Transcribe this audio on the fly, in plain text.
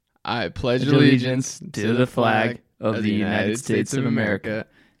I pledge allegiance to the flag of the United States of America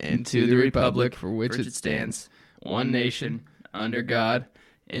and to the republic for which it stands, one nation, under God,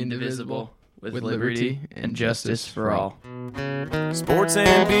 indivisible, with liberty and justice for all. Sports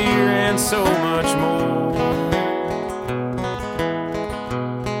and beer and so much more.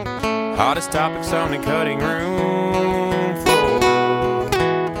 Hottest topics on the cutting room floor.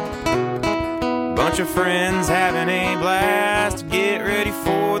 Bunch of friends having a blast. Get ready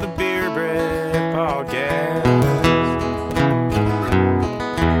for the Beer Breath Podcast.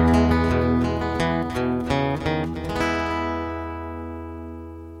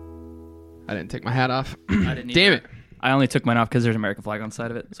 I didn't take my hat off. I didn't Damn either. it. I only took mine off because there's an American flag on the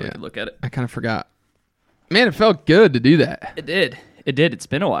side of it, so I Yeah. could look at it. I kind of forgot. Man, it felt good to do that. It did. It did. It's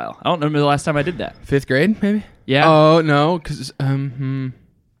been a while. I don't remember the last time I did that. 5th grade, maybe? Yeah. Oh, no, because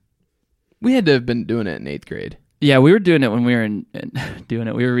we had to have been doing it in 8th grade. Yeah, we were doing it when we were doing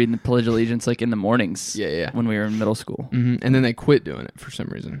it. We were reading the Pledge of Allegiance like in the mornings. Yeah. When we were in middle school. Mm-hmm. And then they quit doing it for some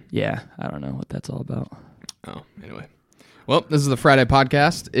reason. Yeah, I don't know what that's all about. Oh, anyway. Well, this is the Friday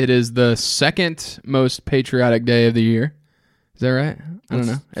podcast. It is the second most patriotic day of the year. Is that right? I don't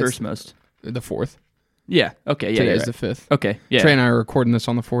know. First most. The 4th. Yeah. Okay. Yeah. Today you're is right. the 5th. Okay. Yeah. Trey and I are recording this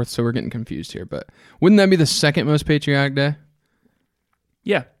on the 4th, so we're getting confused here. But wouldn't that be the second most patriotic day?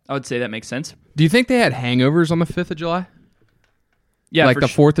 Yeah, I would say that makes sense. Do you think they had hangovers on the 5th of July? Yeah. Like the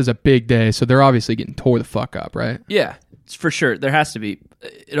 4th is a big day, so they're obviously getting tore the fuck up, right? Yeah, it's for sure. There has to be.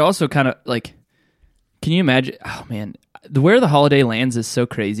 It also kind of like, can you imagine? Oh man, where the holiday lands is so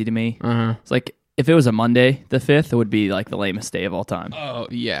crazy to me. Uh-huh. It's like if it was a Monday, the 5th, it would be like the lamest day of all time. Oh,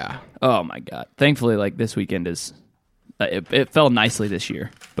 yeah. Oh my god. Thankfully, like this weekend is, it fell nicely this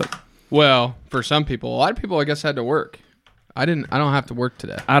year. But Well, for some people, a lot of people, I guess, had to work. I don't have to work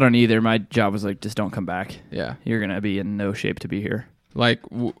today. I don't either. My job was like, just don't come back. Yeah. You're gonna be in no shape to be here. Like,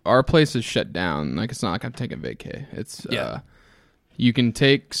 our place is shut down. Like, it's not like I'm taking vacay. It's, you can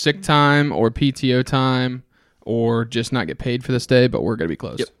take sick time or PTO time or just not get paid for this day, but we're going to be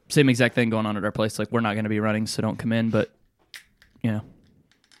closed. Yep. Same exact thing going on at our place. Like, we're not gonna be running, so don't come in. But you know,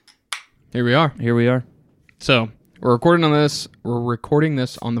 Here we are. here we are. So, we're recording this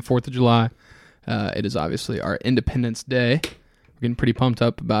on the 4th of July. It is obviously our Independence Day. We're getting pretty pumped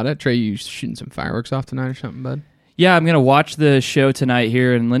up about it. Trey, you shooting some fireworks off tonight or something, bud? Yeah, I'm going to watch the show tonight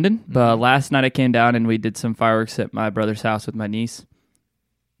here in Linden. But last night I came down and we did some fireworks at my brother's house with my niece.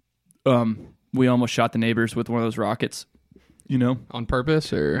 We almost shot the neighbors with one of those rockets, you know? On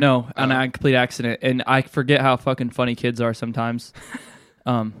purpose or? No, on a complete accident. And I forget how fucking funny kids are sometimes.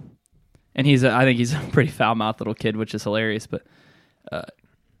 And I think he's a pretty foul-mouthed little kid, which is hilarious. But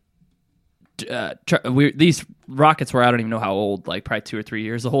these rockets were, I don't even know how old, like probably 2 or 3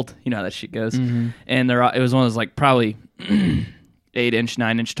 years old. You know how that shit goes. Mm-hmm. And it was one of those like probably 8-inch,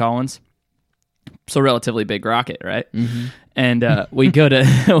 9-inch tall ones. So relatively big rocket, right? Mm-hmm. And we go to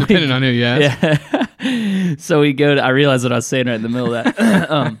Depending on who you ask. yeah. So we go to. I realized what I was saying right in the middle of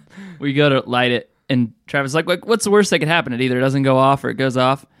that. We go to light it, and Travis is like, what's the worst that could happen? It either doesn't go off or it goes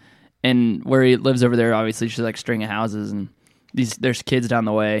off. And where he lives over there, obviously, she's like a string of houses, and there's kids down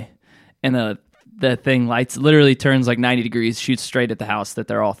the way, and the thing literally turns like 90 degrees, shoots straight at the house that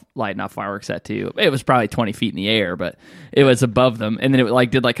they're all lighting off fireworks at too. It was probably 20 feet in the air, but it was above them, and then it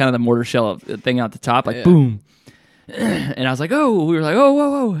like did like kind of the mortar shell thing out the top, like boom. And I was like, oh, we were like, oh,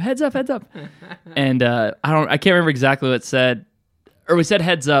 whoa, heads up. And I can't remember exactly what it said, or we said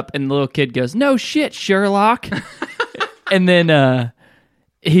heads up, and the little kid goes, no shit, Sherlock. And then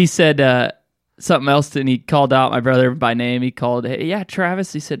he said something else, and he called out my brother by name. He called, hey, yeah,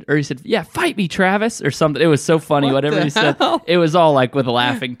 Travis. He said, yeah, fight me, Travis, or something. It was so funny, whatever he said. It was all like with a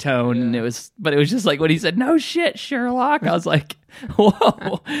laughing tone, and it was just like when he said, no shit, Sherlock. I was like,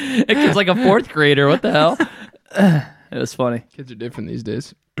 whoa, it kid's like a 4th grader. What the hell? It was funny. Kids are different these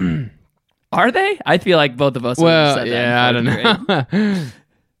days. Are they? I feel like both of us. Well, said that yeah, I in don't 4th grade. know.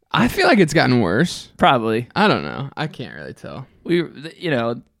 I feel like it's gotten worse. Probably. I don't know. I can't really tell. We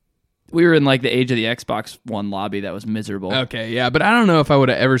were in like the age of the Xbox One lobby that was miserable. Okay, yeah, but I don't know if I would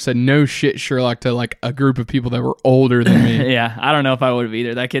have ever said no shit Sherlock to like a group of people that were older than me. Yeah, I don't know if I would have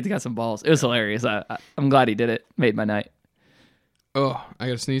either. That kid's got some balls. It was hilarious. I'm glad he did it. Made my night. Oh, I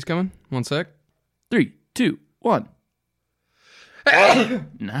got a sneeze coming. 1 sec. 3, 2, 1.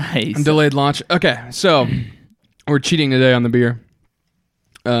 Nice. Delayed launch. Okay, so we're cheating today on the beer.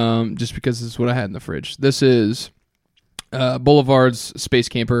 Just because this is what I had in the fridge. This is Boulevard's Space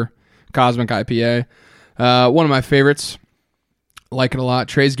Camper Cosmic IPA. One of my favorites. Like it a lot.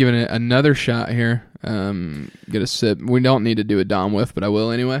 Trey's giving it another shot here. Get a sip. We don't need to do a Dom whiff, but I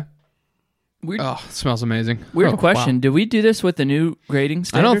will anyway. Weird, Oh, it smells amazing. weird Oh, question. wow. Did we do this with the new grading I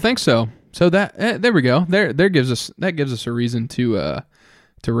standard? don't think so. So that there we go. There gives us a reason to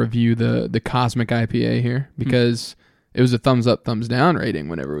review the Cosmic IPA here because it was a thumbs up, thumbs down rating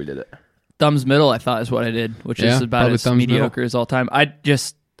whenever we did it. Thumbs middle, I thought, is what I did, which Yeah, is about probably as thumbs mediocre as all time. I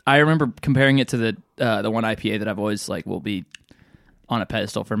remember comparing it to the one IPA that I've always like will be on a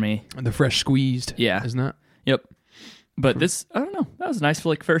pedestal for me. The fresh squeezed. Yeah. Isn't that? Yep. But this, I don't know. That was nice for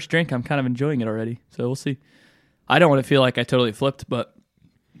like first drink. I'm kind of enjoying it already. So we'll see. I don't want to feel like I totally flipped, but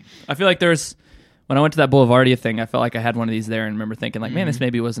I feel like when I went to that Boulevardia thing, I felt like I had one of these there and remember thinking like, man, this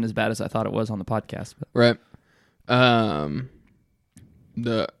maybe wasn't as bad as I thought it was on the podcast. But. Right.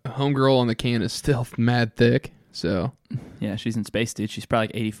 The homegirl on the can is still mad thick. So Yeah, she's in space, dude. She's probably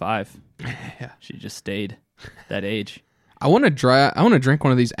like 85. yeah. She just stayed that age. I want to drink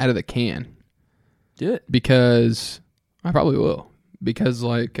one of these out of the can Do it. because I probably will because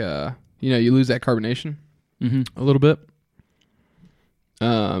like you lose that carbonation a little bit.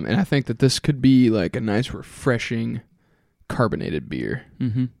 And I think that this could be like a nice refreshing carbonated beer.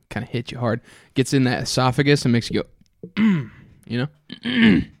 Mm-hmm. Kind of hits you hard. Gets in that esophagus and makes you go,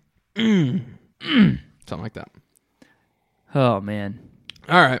 something like that. Oh, man.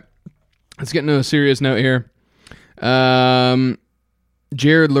 All right. Let's get into a serious note here.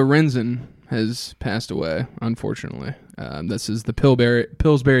 Jared Lorenzen has passed away, unfortunately. This is the Pillsbury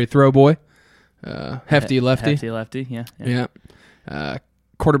Throwboy. Hefty lefty. Hefty lefty, yeah. Yeah.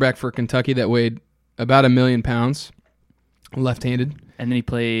 Quarterback for Kentucky that weighed about 1 million pounds. Left-handed. And then he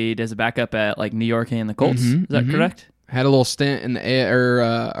played as a backup at like New York and the Colts. Is that correct? Had a little stint in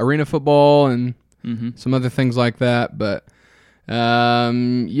the arena football and some other things like that. But,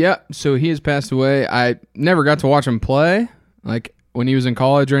 so he has passed away. I never got to watch him play, like when he was in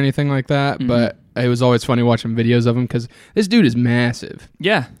college or anything like that. But it was always funny watching videos of him because this dude is massive.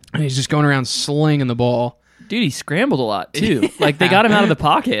 Yeah. And he's just going around slinging the ball. Dude, he scrambled a lot, too. Like, they got him out of the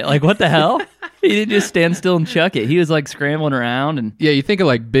pocket. Like, what the hell? He didn't just stand still and chuck it. He was, like, scrambling around. And Yeah, you think of,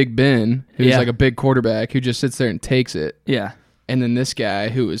 like, Big Ben, who's Yeah. like a big quarterback who just sits there and takes it. yeah. And then this guy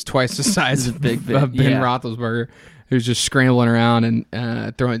who is twice the size of Big Ben. of Ben Yeah. Roethlisberger, who's just scrambling around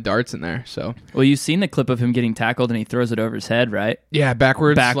and throwing darts in there. So Well, you've seen the clip of him getting tackled and he throws it over his head, right? yeah,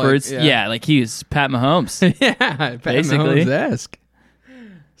 backwards. Backwards. Like, yeah, like he was Pat Mahomes. yeah, Pat Basically. Mahomes-esque.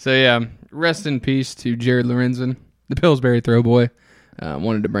 So yeah, rest in peace to Jared Lorenzen, the Pillsbury Throwboy.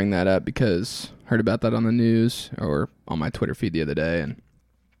 Wanted to bring that up because heard about that on the news or on my Twitter feed the other day, and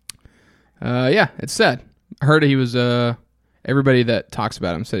it's sad. I heard he was everybody that talks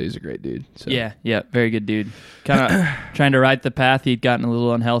about him said he's a great dude. So. Yeah, very good dude. Kind of trying to ride the path. He'd gotten a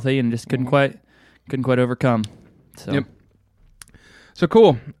little unhealthy and just couldn't quite overcome. So. Yep. So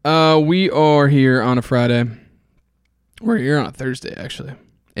cool. We are here on a Friday. We're here on a Thursday, actually.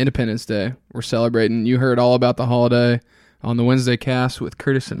 Independence Day. We're celebrating. You heard all about the holiday on the Wednesday cast with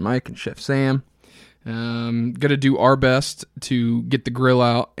Curtis and Mike and Chef Sam. Gonna do our best to get the grill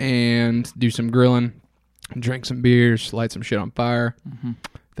out and do some grilling, drink some beers, light some shit on fire,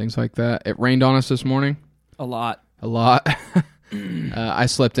 things like that. It rained on us this morning. A lot. I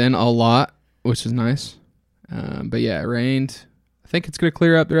slept in a lot, which is nice. But yeah, it rained. I think it's going to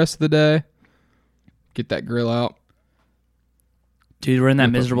clear up the rest of the day. Get that grill out. Dude, we're in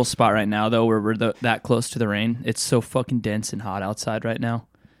that miserable spot right now, though, where we're that close to the rain. It's so fucking dense and hot outside right now.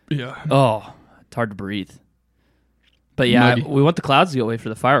 Yeah. Oh, it's hard to breathe. But yeah, Muggy. we want the clouds to go away for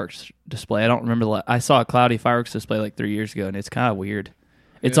the fireworks display. I don't remember. I saw a cloudy fireworks display like 3 years ago, and it's kind of weird.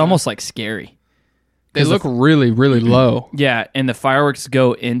 It's almost like scary. They look really, really low. Yeah, and the fireworks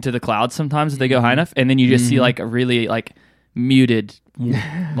go into the clouds sometimes if they go high enough, and then you just see like a really like muted,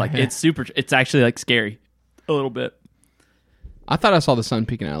 like it's actually like scary a little bit. I thought I saw the sun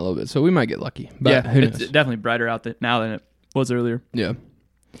peeking out a little bit, so we might get lucky. But Yeah, who it's knows? definitely brighter out now than it was earlier. Yeah.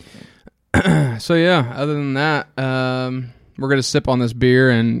 So yeah, other than that, we're going to sip on this beer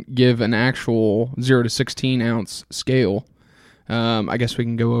and give an actual 0 to 16 ounce scale. I guess we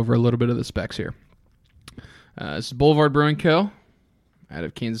can go over a little bit of the specs here. This is Boulevard Brewing Co. out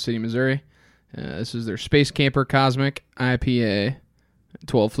of Kansas City, Missouri. This is their Space Camper Cosmic IPA,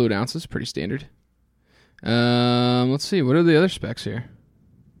 12 fluid ounces, pretty standard. Let's see, what are the other specs here?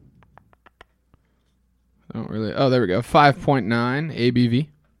 I don't really. Oh, there we go. 5.9 ABV.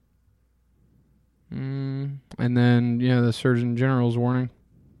 And then, the Surgeon General's warning.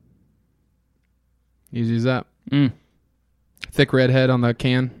 Easy as that. Thick red head on the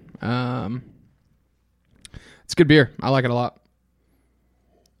can. It's good beer. I like it a lot.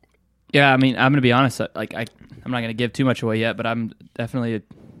 Yeah, I mean, I'm gonna be honest. Like, I'm not gonna give too much away yet, but it's definitely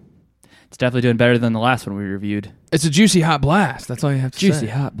doing better than the last one we reviewed. It's a juicy hot blast. That's all you have to say.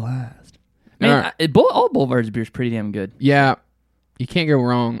 hot blast. Man, All right. all Boulevard's beer is pretty damn good. Yeah, you can't go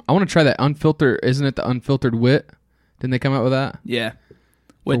wrong. I want to try that unfiltered. Isn't it the unfiltered wit? Didn't they come out with that? Yeah.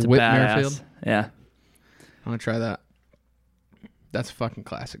 Wit's Whit badass. Merrifield? Yeah. I want to try that. That's a fucking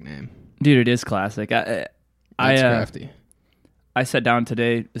classic name. Dude, it is classic. That's crafty. I sat down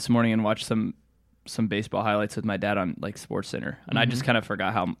this morning and watched some baseball highlights with my dad on like Sports Center, and I just kind of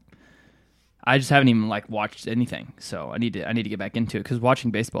forgot how. I just haven't even like watched anything, so I need to get back into it because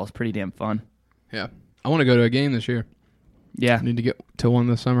watching baseball is pretty damn fun. Yeah, I want to go to a game this year. Yeah, I need to get to one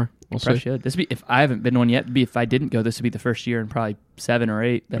this summer. We'll probably see. should. If I haven't been one yet, if I didn't go, this would be the first year in probably 7 or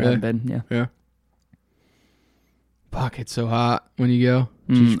 8 that I Really? haven't been. Yeah. Yeah. Fuck, it's so hot when you go.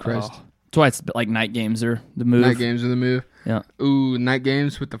 Jesus Christ. Oh. That's why it's like night games are the move. Night games are the move. Yeah. Ooh, night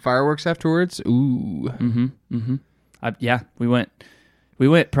games with the fireworks afterwards. Ooh. We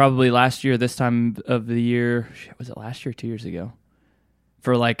went probably last year, this time of the year. Shit, was it last year or 2 years ago?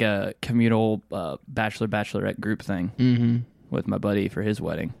 For like a communal bachelorette group thing with my buddy for his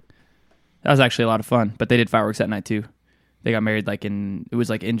wedding. That was actually a lot of fun, but they did fireworks that night too. They got married in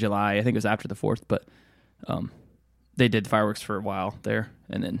July. I think it was after the 4th, but they did fireworks for a while there,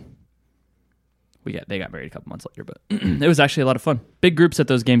 and then they got married a couple months later. But it was actually a lot of fun. Big groups at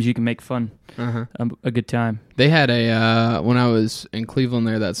those games, you can make fun, a good time. They had when I was in Cleveland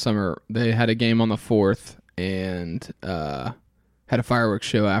there that summer, they had a game on the 4th and had a fireworks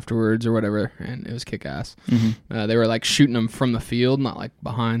show afterwards or whatever, and it was kick-ass. They were like shooting them from the field, not like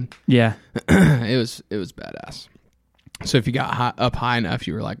behind. Yeah. It was badass. So if you got up high enough,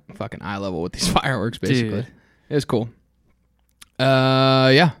 you were like fucking eye level with these fireworks, basically. Dude. It was cool.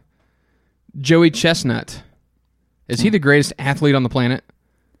 Yeah. Joey Chestnut. Is he the greatest athlete on the planet?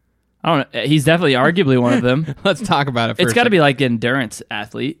 I don't know. He's definitely arguably one of them. Let's talk about it for It's got to be like an endurance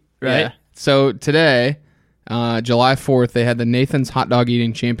athlete, right? Yeah. So today, July 4th, they had the Nathan's Hot Dog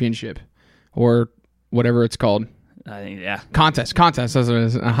Eating Championship, or whatever it's called. I think, yeah. Contest. That's what it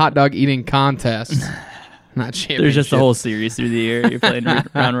is. A hot dog eating contest. Not championship. There's just a whole series through the year. You're playing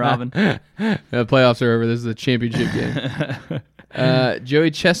round robin. The playoffs are over. This is the championship game.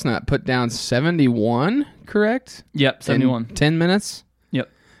 Joey Chestnut put down 71, correct? Yep, 71. In 10 minutes? Yep.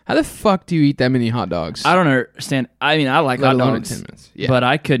 How the fuck do you eat that many hot dogs? I don't understand. I mean, I like Let hot alone in dogs, 10 minutes. Yeah. but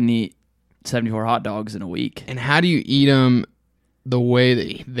I couldn't eat 74 hot dogs in a week. And how do you eat them the way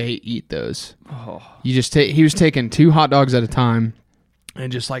that they eat those? Oh. You just he was taking 2 hot dogs at a time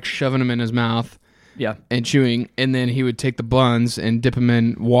and just like shoving them in his mouth. Yeah. And chewing, and then he would take the buns and dip them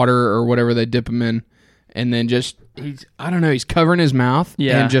in water or whatever they dip them in, and then he's covering his mouth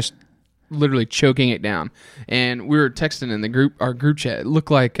and just literally choking it down. And we were texting in our group chat. It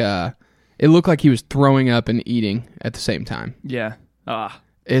looked like he was throwing up and eating at the same time. Yeah.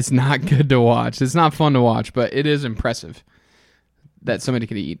 It's not good to watch. It's not fun to watch, but it is impressive that somebody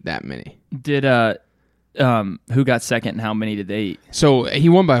could eat that many. Did who got second and how many did they eat? So he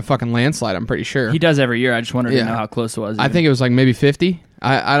won by a fucking landslide, I'm pretty sure. He does every year. I just wanted to know how close it was. I think it was like maybe 50.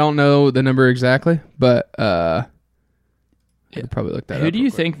 I don't know the number exactly, but I could probably look that up. Who do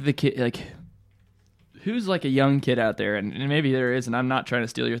you think the kid, like, who's like a young kid out there, and maybe there is, and I'm not trying to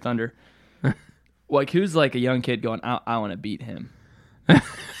steal your thunder. Like, who's like a young kid going, I want to beat him?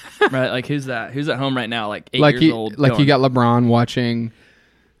 Right? Like, who's that? Who's at home right now, like 8 years old? Like you got LeBron watching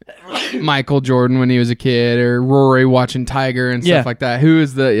Michael Jordan when he was a kid, or Rory watching Tiger and stuff like that. Who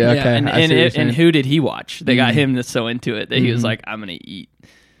is the okay? And who did he watch? They got him so into it that he was like, I'm gonna eat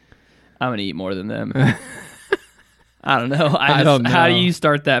more than them. I don't know. I don't know. How do you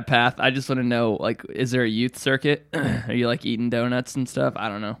start that path? I just want to know, like, is there a youth circuit? Are you like eating donuts and stuff? I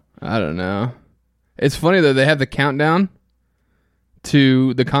don't know. It's funny though, they have the countdown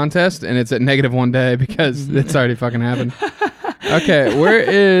to the contest and it's at -1 day because it's already fucking happened. Okay, where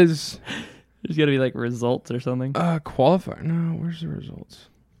is... There's got to be like results or something. Qualifier. No, where's the results?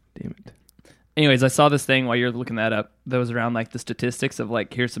 Damn it. Anyways, I saw this thing while you're looking that up that was around like the statistics of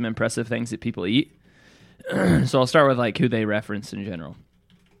like, here's some impressive things that people eat. So I'll start with like who they reference in general.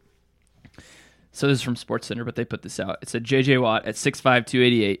 So this is from SportsCenter, but they put this out. It said J.J. Watt at 6'5",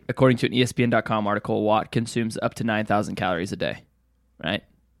 288. According to an ESPN.com article, Watt consumes up to 9,000 calories a day. Right?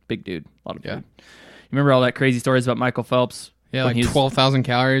 Big dude. A lot of food. You remember all that crazy stories about Michael Phelps? Yeah, like 12,000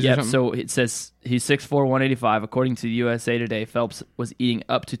 calories or something? So it says he's 6'4", 185. According to USA Today, Phelps was eating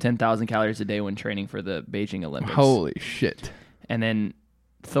up to 10,000 calories a day when training for the Beijing Olympics. Holy shit. And then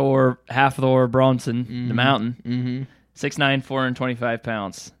half Thor Bronson, the mountain, 6'9", 425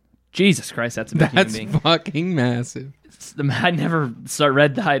 pounds. Jesus Christ, that's a big human being. That's fucking massive. I never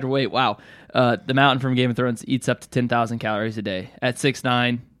read the height or weight. Wow. The mountain from Game of Thrones eats up to 10,000 calories a day at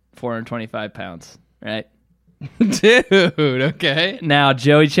 6'9", 425 pounds, right? Dude, okay. Now,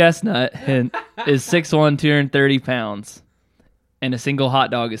 Joey Chestnut is 6'1", 230 pounds, and a single hot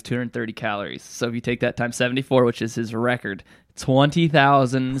dog is 230 calories. So if you take that times 74, which is his record,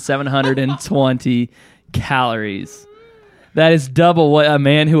 20,720 calories. That is double what a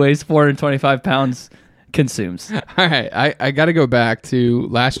man who weighs 425 pounds consumes. All right, I got to go back to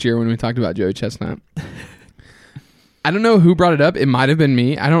last year when we talked about Joey Chestnut. I don't know who brought it up. It might have been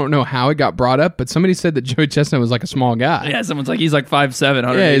me. I don't know how it got brought up, but somebody said that Joey Chestnut was like a small guy. Yeah, someone's like, he's like 5'7",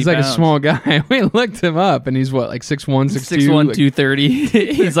 Yeah, he's like pounds. a small guy. We looked him up, and he's what, like 6'1", 6'2"? 6'1", Like, 230.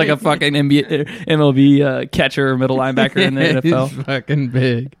 He's like a fucking MLB catcher or middle linebacker in the NFL. He's fucking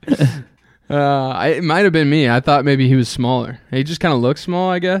big. It might have been me. I thought maybe he was smaller. He just kind of looks small,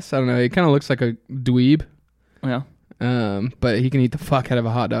 I guess. I don't know. He kind of looks like a dweeb. Yeah. But he can eat the fuck out of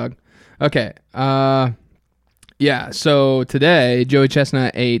a hot dog. Okay. Yeah, so today, Joey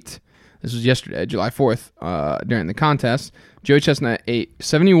Chestnut ate, this was yesterday, July 4th, during the contest. Joey Chestnut ate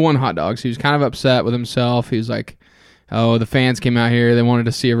 71 hot dogs. He was kind of upset with himself. He was like, oh, the fans came out here. They wanted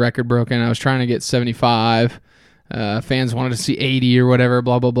to see a record broken. I was trying to get 75. Fans wanted to see 80 or whatever,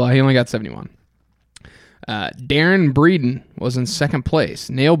 blah, blah, blah. He only got 71. Darren Breeden was in second place.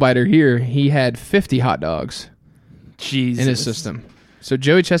 Nail biter here, he had 50 hot dogs Jesus. in his system. So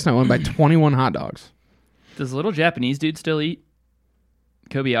Joey Chestnut won by 21 hot dogs. Does the little Japanese dude still eat?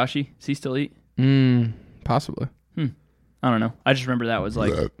 Kobayashi? Does he still eat? Possibly. I don't know. I just remember that was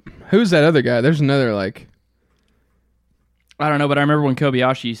like... Who's that other guy? There's another, like... I don't know, but I remember when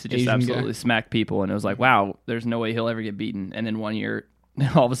Kobayashi used to just Asian absolutely guy. smack people, and it was like, wow, there's no way he'll ever get beaten. And then one year,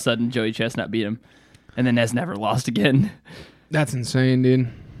 all of a sudden, Joey Chestnut beat him, and then has never lost again. That's insane, dude.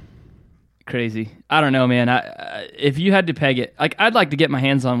 Crazy. I don't know, man. If you had to peg it... like, I'd like to get my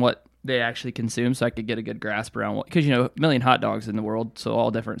hands on what they actually consume so I could get a good grasp around what... because, you know, a million hot dogs in the world, so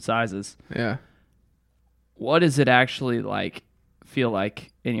all different sizes. Yeah. What does it actually like feel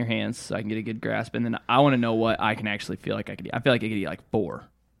like in your hands so I can get a good grasp? And then I want to know what I can actually feel like I could eat. I feel like I could eat like 4,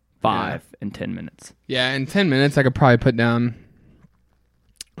 5 in 10 minutes. Yeah, in 10 minutes, I could probably put down...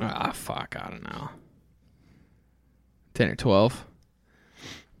 fuck, I don't know. 10 or 12.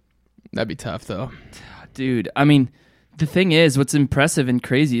 That'd be tough, though. Dude, I mean, the thing is, what's impressive and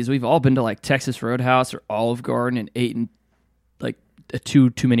crazy is we've all been to like Texas Roadhouse or Olive Garden and eaten like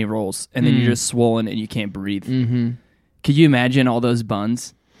too many rolls, and then you're just swollen and you can't breathe. Mm-hmm. Could you imagine all those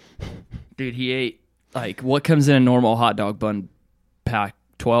buns? Dude, he ate like what comes in a normal hot dog bun pack?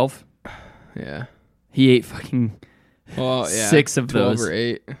 12? Yeah. He ate fucking Well, yeah. 6 of 12 those. or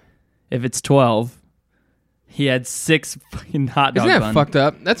 8. If it's 12, he had 6 fucking hot dog Isn't that buns. fucked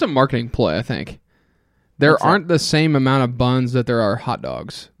up? That's a marketing play, I think. There What's that? aren't the same amount of buns that there are hot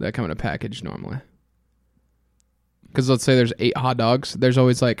dogs that come in a package normally. Because let's say there's 8 hot dogs, there's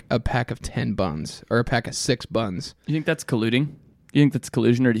always like a pack of 10 buns or a pack of 6 buns. You think that's colluding? You think that's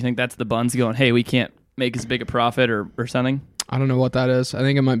collusion, or do you think that's the buns going, hey, we can't make as big a profit or something? I don't know what that is. I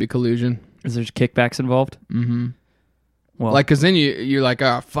think it might be collusion. Is there kickbacks involved? Mm-hmm. Well, Like, because then you're like,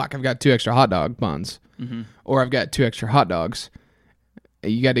 oh, fuck, I've got 2 extra hot dog buns. mm-hmm. Or I've got 2 extra hot dogs.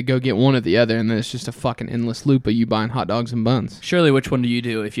 You got to go get one or the other, and then it's just a fucking endless loop of you buying hot dogs and buns. Surely, which one do you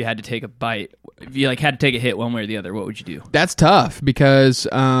do if you had to take a bite? If you like had to take a hit one way or the other, what would you do? That's tough because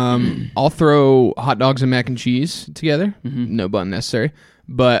I'll throw hot dogs and mac and cheese together. Mm-hmm. No bun necessary.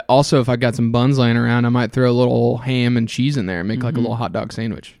 But also, if I got some buns laying around, I might throw a little ham and cheese in there and make like a little hot dog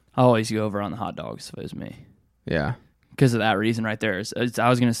sandwich. I always go over on the hot dogs if it was me. Yeah. Because of that reason right there. I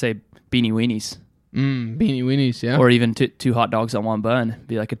was going to say beanie weenies. Beanie weenies, yeah. Or even 2 hot dogs on one bun.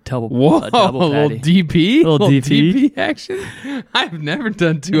 Be like a double Whoa, a double a little patty. DP? Little DP. action? I've never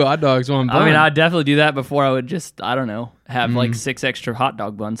done 2 hot dogs on one bun. I mean, I'd definitely do that before I would just, I don't know, have like 6 extra hot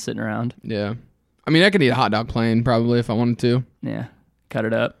dog buns sitting around. Yeah. I mean, I could eat a hot dog plain probably if I wanted to. Yeah. Cut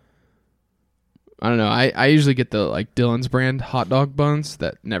it up. I don't know. I usually get the like Dylan's brand hot dog buns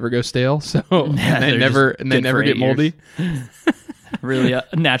that never go stale, so and they they're never just and they good never for get 8 moldy. years. Really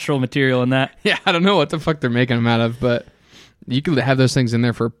natural material in that. Yeah, I don't know what the fuck they're making them out of, but you could have those things in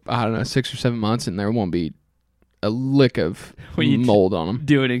there for I don't know 6 or 7 months, and there won't be a lick of mold on them.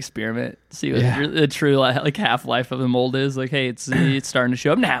 Do an experiment. See what the true like half life of the mold is. Like, hey, it's starting to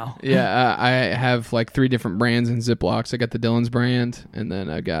show up now. Yeah, I have like 3 different brands in Ziplocs. I got the Dylan's brand, and then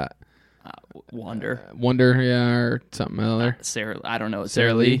I got Wonder. Wonder, yeah, or something other. Sarah, I don't know.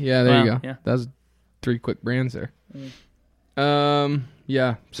 Sara Lee. Yeah, there you go. Yeah. That was 3 quick brands there.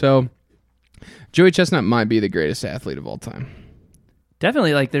 Yeah. So Joey Chestnut might be the greatest athlete of all time.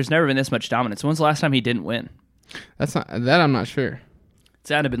 Definitely, like, there's never been this much dominance. When's the last time he didn't win? I'm not sure. It's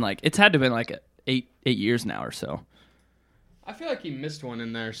had to have been like 8 years now or so. I feel like he missed one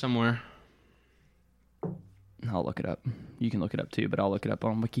in there somewhere. I'll look it up. You can look it up too, but I'll look it up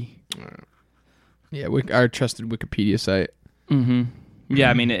on Wiki. Yeah, our trusted Wikipedia site. Mm-hmm. Yeah,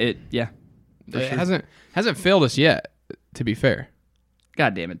 I mean it. Yeah, It hasn't failed us yet. To be fair,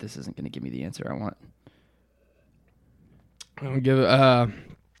 God damn it, this isn't going to give me the answer I want.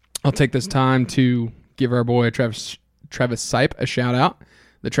 I'll take this time to give our boy Travis Sipe a shout out.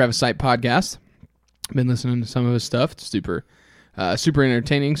 The Travis Sipe podcast. I've been listening to some of his stuff. It's super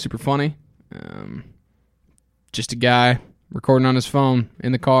entertaining, super funny. Just a guy recording on his phone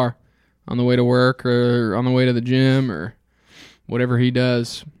in the car on the way to work or on the way to the gym or whatever he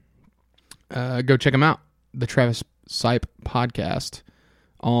does. Go check him out. The Travis Sipe podcast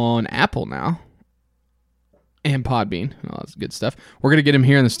on Apple now and Podbean. All that's good stuff. We're going to get him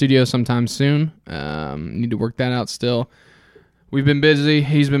here in the studio sometime soon. Need to work that out still. We've been busy.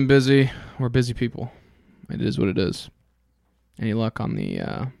 He's been busy. We're busy people. It is what it is. Any luck on the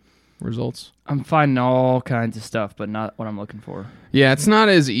results? I'm finding all kinds of stuff, but not what I'm looking for. Yeah, it's not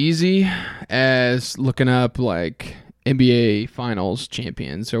as easy as looking up like NBA Finals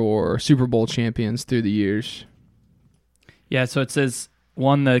champions or Super Bowl champions through the years. Yeah, so it says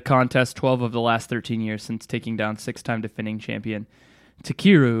won the contest 12 of the last 13 years since taking down 6-time defending champion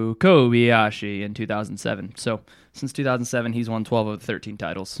Takeru Kobayashi in 2007. So since 2007, he's won 12 of the 13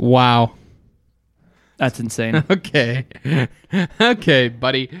 titles. Wow. That's insane. Okay. Okay,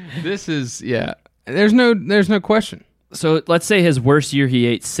 buddy. This is, yeah. There's no question. So let's say his worst year, he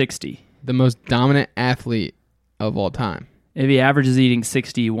ate 60. The most dominant athlete of all time. If he averages eating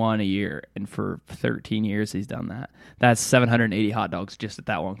 61 a year, and for 13 years he's done that, that's 780 hot dogs just at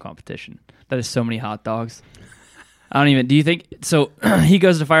that one competition. That is so many hot dogs. Do you think, so he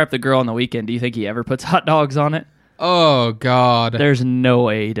goes to fire up the girl on the weekend. Do you think he ever puts hot dogs on it? Oh, God. There's no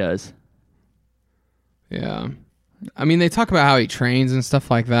way he does. Yeah. I mean, they talk about how he trains and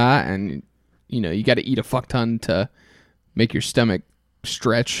stuff like that, and, you got to eat a fuck ton to make your stomach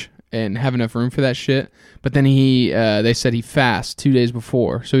stretch and have enough room for that shit. But then they said he fasts 2 days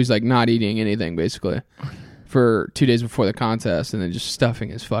before, so he's like not eating anything basically for 2 days before the contest, and then just stuffing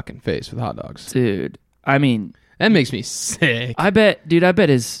his fucking face with hot dogs. Dude, I mean, that makes me sick. I bet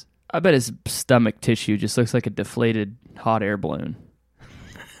his stomach tissue just looks like a deflated hot air balloon.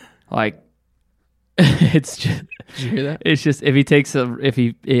 Like, it's just. Did you hear that? It's just if he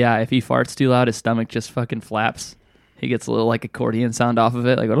farts too loud, his stomach just fucking flaps. He gets a little like accordion sound off of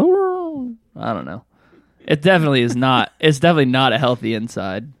it, like I don't know. It definitely is not. It's definitely not a healthy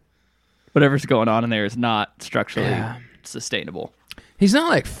inside. Whatever's going on in there is not structurally sustainable. He's not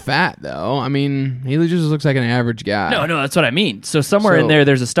like fat though. I mean, he just looks like an average guy. No, that's what I mean. So somewhere in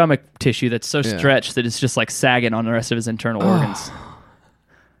there's a stomach tissue that's so stretched that it's just like sagging on the rest of his internal organs.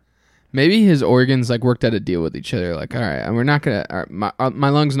 Maybe his organs like worked out a deal with each other. Like, all right, and we're not gonna. All right, my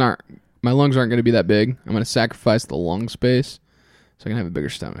lungs aren't gonna be that big. I'm gonna sacrifice the lung space so I can have a bigger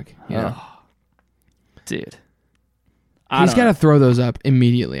stomach. Dude, he's got to throw those up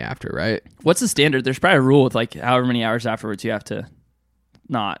immediately after, right? What's the standard? There's probably a rule with like however many hours afterwards you have to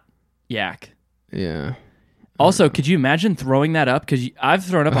not yak. Yeah. Also, could you imagine throwing that up? Because I've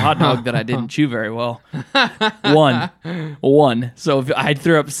thrown up a hot dog that I didn't chew very well. One. So if I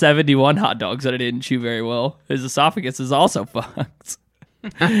threw up 71 hot dogs that I didn't chew very well, his esophagus is also fucked.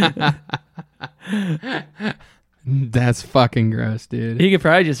 That's fucking gross, dude. He could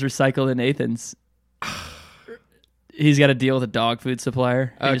probably just recycle the Nathan's. He's got to deal with a dog food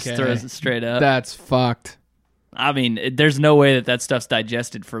supplier. He just throws it straight up. That's fucked. I mean, there's no way that stuff's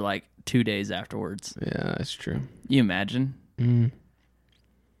digested for like 2 days afterwards. Yeah, that's true. You imagine?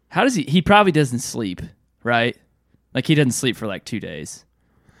 How does he probably doesn't sleep, right? Like he doesn't sleep for like 2 days.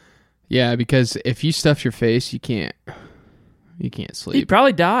 Yeah, because if you stuff your face, you can't sleep. He'd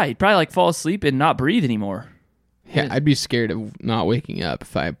probably die. He'd probably like fall asleep and not breathe anymore. Yeah, I'd be scared of not waking up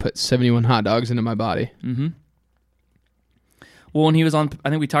if I put 71 hot dogs into my body. Mm-hmm. Well, when he was on, I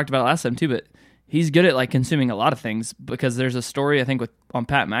think we talked about it last time too, but he's good at like consuming a lot of things because there's a story I think on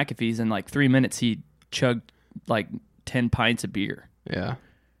Pat McAfee's in like 3 minutes he chugged like 10 pints of beer. Yeah.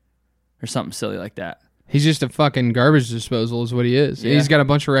 Or something silly like that. He's just a fucking garbage disposal is what he is. Yeah. He's got a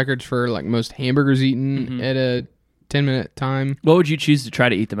bunch of records for like most hamburgers eaten at a 10-minute time. What would you choose to try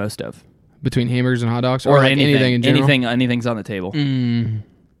to eat the most of? Between hamburgers and hot dogs? Or like anything in general? Anything's on the table. Didn't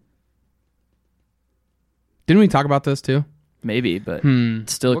we talk about this too? Maybe, but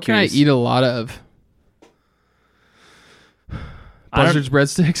still what curious. Can I eat a lot of? Buzzard's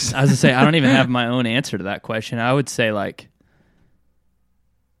breadsticks? I was going to say, I don't even have my own answer to that question. I would say like,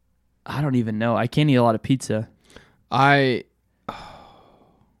 I don't even know. I can't eat a lot of pizza. My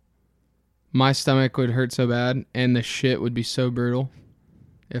stomach would hurt so bad and the shit would be so brutal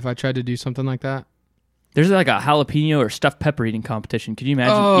if I tried to do something like that. There's like a jalapeno or stuffed pepper eating competition. Could you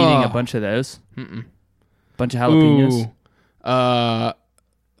imagine eating a bunch of those? Bunch of jalapenos. Ooh.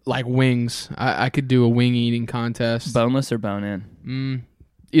 Like wings. I could do a wing eating contest. Boneless or bone in?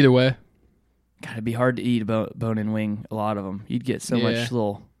 Either way. God, it'd be hard to eat a bone-in wing. A lot of them. You'd get so much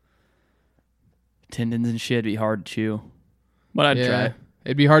little tendons and shit. It'd be hard to chew. But I'd try.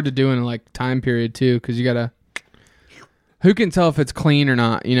 It'd be hard to do in like time period too, because you gotta. Who can tell if it's clean or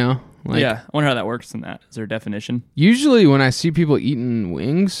not? You know. Like, I wonder how that works in that. Is there a definition? Usually, when I see people eating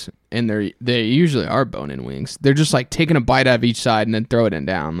wings, and they usually are bone-in wings, they're just like taking a bite out of each side and then throw it in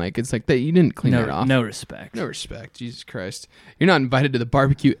down. Like it's like that you didn't clean it off. No respect. No respect. Jesus Christ. You're not invited to the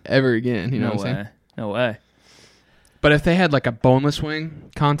barbecue ever again. You know what I'm saying? No way. But if they had like a boneless wing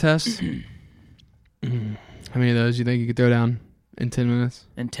contest, how many of those do you think you could throw down in 10 minutes?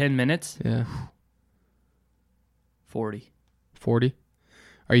 In 10 minutes? Yeah. 40. 40?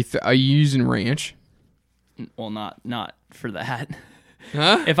 Are you using ranch? Well, not for that.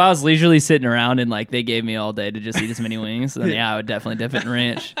 Huh? If I was leisurely sitting around and like they gave me all day to just eat as many wings, then I would definitely dip it in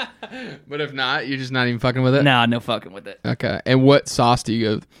ranch. But if not, you're just not even fucking with it? Nah, no fucking with it. Okay. And what sauce do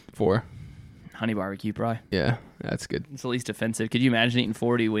you go for? Honey barbecue, probably. Yeah, that's good. It's the least offensive. Could you imagine eating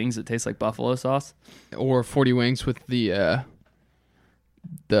 40 wings that taste like buffalo sauce? Or 40 wings with the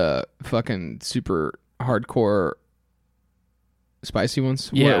fucking super hardcore spicy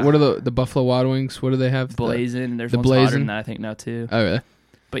ones. Yeah. What are the Buffalo Wild Wings? What do they have? Blazing. There's the ones hotter Blazing? than that, I think, now too. Oh, really?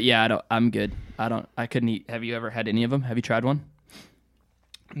 But yeah, I'm good. I couldn't eat. Have you ever had any of them? Have you tried one?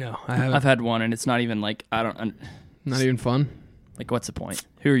 No, I haven't. I've had one, and it's not even like Not even fun. Like, what's the point?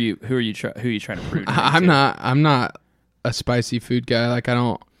 Who are you trying to prove? I'm not a spicy food guy. Like, I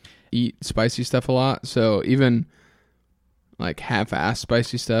don't eat spicy stuff a lot. So even like half-assed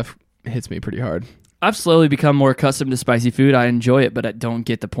spicy stuff hits me pretty hard. I've slowly become more accustomed to spicy food. I enjoy it, but I don't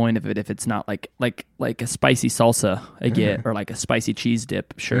get the point of it if it's not like a spicy salsa I get, or like a spicy cheese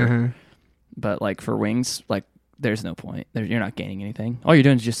dip, sure. But like for wings, like there's no point. You're not gaining anything. All you're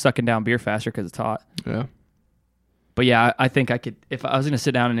doing is just sucking down beer faster because it's hot. Yeah. But yeah, I think I could, if I was going to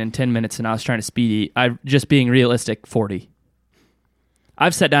sit down and in 10 minutes and I was trying to speed eat, just being realistic, 40.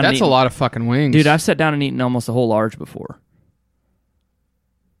 I've sat down That's and eaten, a lot of fucking wings. Dude, I've sat down and eaten almost a whole large before.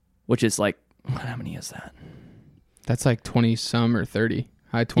 Which is like, how many is that? That's like 20 some or 30.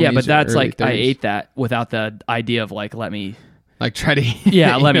 High 20s. Yeah, but that's early like, 30s. I ate that without the idea of like, let me Like try to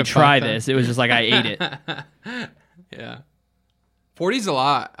let me try this. It was just like I ate it. Yeah. 40's a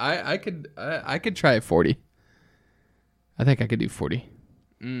lot. I could try 40. I think I could do 40.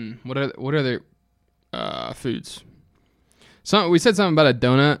 What are other foods? We said something about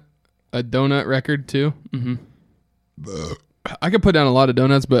a donut record too. Mm-hmm. I could put down a lot of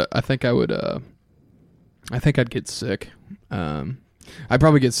donuts, but I think I would. I think I'd get sick. I'd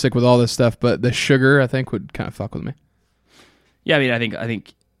probably get sick with all this stuff, but the sugar I think would kind of fuck with me. Yeah, I mean, I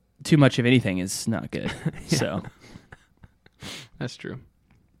think too much of anything is not good. Yeah. So That's true.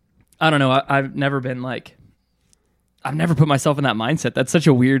 I don't know. I've never put myself in that mindset. That's such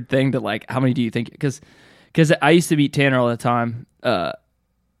a weird thing to like. How many do you think? Because I used to beat Tanner all the time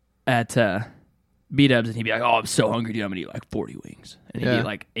at B-dubs, and he'd be like, "Oh, I'm so hungry, dude. I'm gonna eat like 40 wings," and he'd eat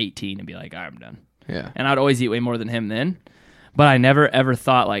like 18 and be like, "I'm done." Yeah. And I'd always eat way more than him then, but I never ever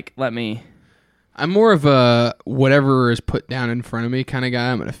thought like, let me. I'm more of a whatever is put down in front of me kind of guy.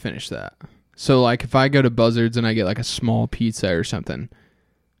 I'm going to finish that. So, like, if I go to Buzzards and I get, like, a small pizza or something,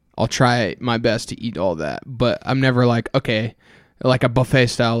 I'll try my best to eat all that. But I'm never like, okay, like a buffet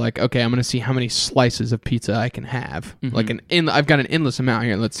style, like, okay, I'm going to see how many slices of pizza I can have. Mm-hmm. Like, I've got an endless amount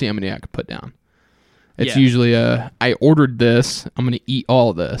here. Let's see how many I can put down. It's Yeah. usually I ordered this. I'm going to eat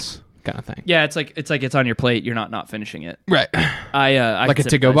all this kind of thing. Yeah, it's like it's on your plate. You're not finishing it. Right. I Like a could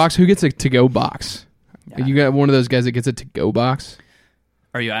to-go sympathize. box? Who gets a to-go box? Yeah. You got one of those guys that gets a to-go box?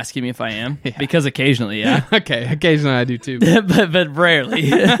 Are you asking me if I am? Yeah. Because occasionally, yeah. Okay, occasionally I do too. but rarely,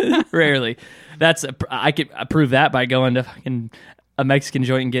 rarely. I could prove that by going to fucking a Mexican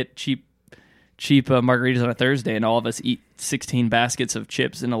joint and get cheap margaritas on a Thursday, and all of us eat 16 baskets of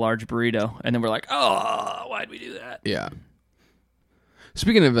chips in a large burrito, and then we're like, oh, why'd we do that? Yeah.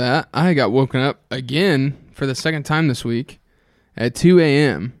 Speaking of that, I got woken up again for the second time this week at 2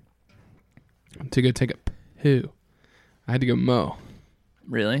 a.m. to go take a poo. I had to go mow.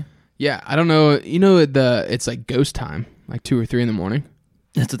 Really? Yeah, I don't know. You know, it's like ghost time, like 2 or 3 in the morning.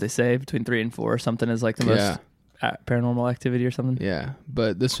 That's what they say. Between 3 and 4 or something is like the most paranormal activity or something. Yeah,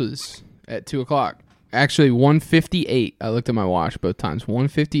 but this was at 2 o'clock. Actually, 1:58. I looked at my watch both times.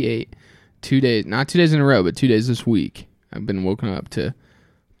 1:58. 2 days, not 2 days in a row, but 2 days this week. I've been woken up to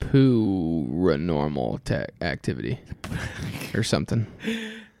poo-normal activity or something.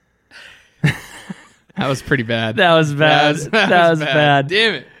 That was pretty bad. That was bad. That was bad.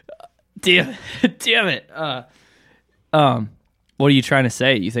 Damn it. Damn it. What are you trying to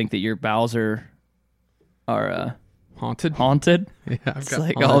say? You think that your bowels are Haunted? haunted? Yeah, It's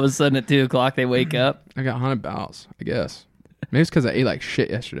like all of a sudden at 2 o'clock they wake up. I got haunted bowels, I guess. Maybe it's because I ate like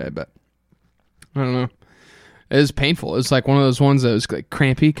shit yesterday, but I don't know. It was painful. It's like one of those ones that was like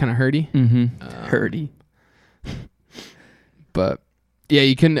crampy, kind of hurty. Mm-hmm. Hurty. But yeah,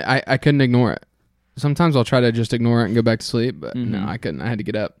 you couldn't. I couldn't ignore it. Sometimes I'll try to just ignore it and go back to sleep, but no, I couldn't. I had to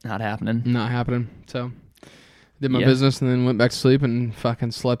get up. Not happening. Not happening. So did my Yeah. business and then went back to sleep and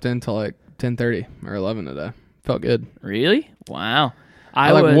fucking slept in till like 10:30 or 11 today. Felt good. Really? Wow.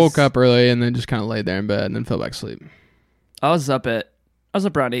 I woke up early and then just kind of laid there in bed and then fell back asleep. I was up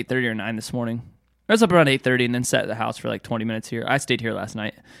around 8:30 or 9 this morning. I was up around 8:30 and then sat at the house for like 20 minutes here. I stayed here last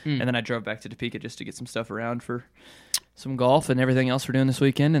night, and then I drove back to Topeka just to get some stuff around for some golf and everything else we're doing this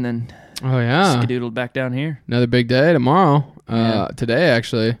weekend, and then Oh yeah, skedoodled back down here. another big day tomorrow. Yeah. Today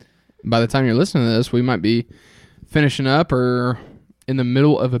actually. By the time you're listening to this, we might be finishing up or in the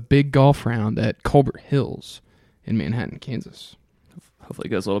middle of a big golf round at Colbert Hills in Manhattan, Kansas. Hopefully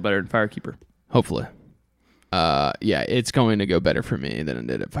it goes a little better than Firekeeper. Hopefully. Yeah, it's going to go better for me than it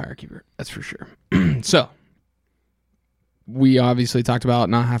did at Firekeeper. That's for sure. So, we obviously talked about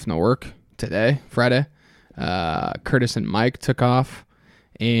not having to work today, Friday. Curtis and Mike took off,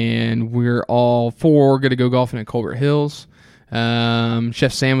 and we're all four going to go golfing at Colbert Hills.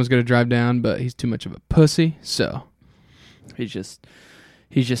 Chef Sam was going to drive down, but he's too much of a pussy, so. He's just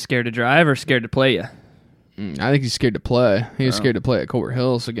scared to drive or scared to play you. I think he's scared to play. He was scared to play at Colbert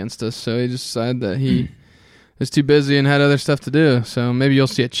Hills against us, so he just decided that he was too busy and had other stuff to do. So maybe you'll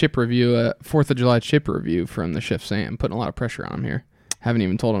see a chip review, a 4th of July chip review from the Chef Sam. Putting a lot of pressure on him here. Haven't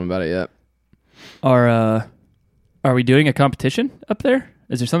even told him about it yet. Are we doing a competition up there?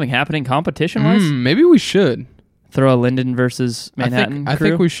 Is there something happening competition-wise? Maybe we should. Throw a Linden versus Manhattan I crew?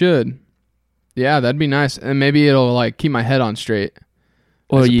 think we should. Yeah, that'd be nice. And maybe it'll like keep my head on straight.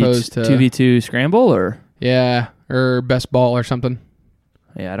 Well, as you opposed to 2v2 scramble or? Yeah, or best ball or something.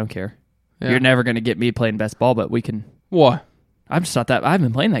 Yeah, I don't care. Yeah. You're never going to get me playing best ball, but we can. What? I'm just not that. I haven't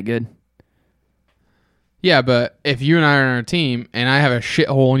been playing that good. Yeah, but if you and I are on our team and I have a shit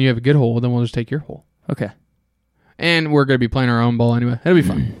hole and you have a good hole, then we'll just take your hole. Okay. And we're going to be playing our own ball anyway. It'll be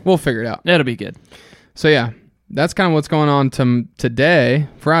fun. We'll figure it out. That'll be good. So, yeah, that's kind of what's going on today,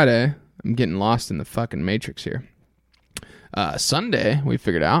 Friday. I'm getting lost in the fucking matrix here. Sunday, we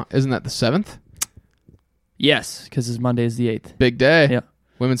figured out. Isn't that the 7th? Yes, because this Monday is the 8th. Big day. Yep.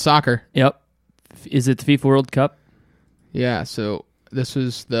 Women's soccer. Yep. Is it the FIFA World Cup? Yeah, so this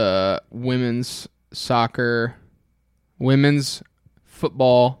is the women's soccer, women's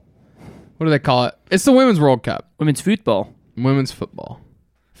football. What do they call it? It's the Women's World Cup. Women's football. Women's football.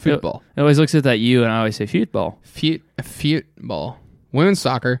 Football. It always looks at that U, and I always say football. Football. Women's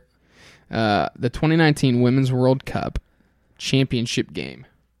soccer. The 2019 Women's World Cup championship game.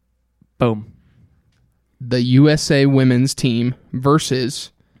 Boom. The USA women's team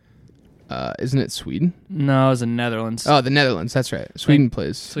versus, isn't it Sweden? No, it was the Netherlands. Oh, the Netherlands. That's right. Sweden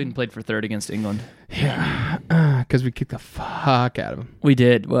plays. Sweden played for third against England. Yeah, because we kicked the fuck out of them. We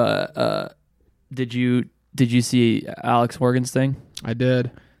did. Did you see Alex Morgan's thing? I did.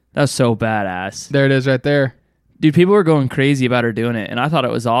 That was so badass. There it is right there. Dude, people were going crazy about her doing it, and I thought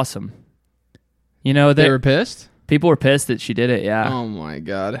it was awesome. You know, They were pissed? people were pissed that she did it, yeah. Oh, my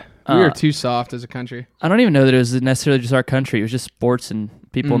God. We are too soft as a country. I don't even know that it was necessarily just our country. It was just sports and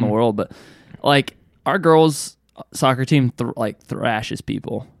people in the world. But, like, our girls' soccer team, thrashes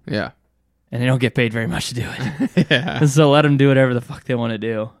people. Yeah. And they don't get paid very much to do it. Yeah. So let them do whatever the fuck they want to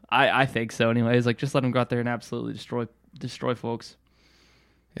do. I think so anyways. Like, just let them go out there and absolutely destroy folks.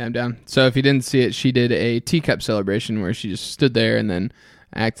 Yeah, I'm down. So if you didn't see it, she did a teacup celebration where she just stood there and then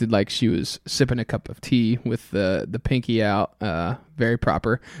acted like she was sipping a cup of tea with the pinky out. Very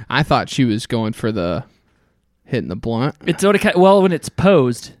proper. I thought she was going for the hitting the blunt. It's well, when it's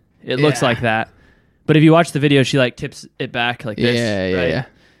posed, it looks Yeah. like that. But if you watch the video, she like tips it back like this. Yeah. Yeah.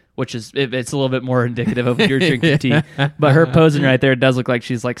 Which is it's a little bit more indicative of your drinking tea. But her posing right there does look like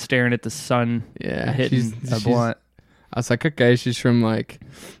she's like staring at the sun. Yeah, hitting a blunt. I was like, okay, she's from like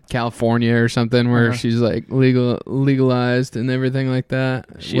California or something where she's like legalized and everything like that.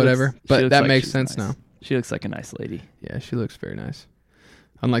 Whatever. But that makes sense now. She looks like a nice lady. Yeah, she looks very nice.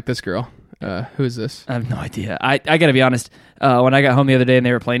 Unlike this girl. Who is this? I have no idea. I got to be honest. When I got home the other day and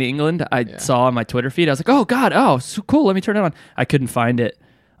they were playing England, I saw on my Twitter feed. I was like, "Oh God, oh so cool. Let me turn it on." I couldn't find it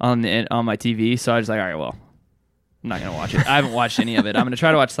on my TV, so I was like, "All right, well, I'm not gonna watch it. I haven't watched any of it. I'm gonna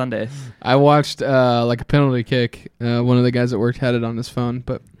try to watch Sunday." I watched like a penalty kick. One of the guys at work had it on his phone,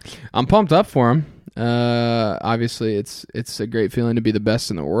 but I'm pumped up for him. Obviously, it's a great feeling to be the best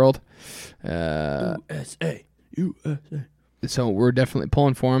in the world. USA. So we're definitely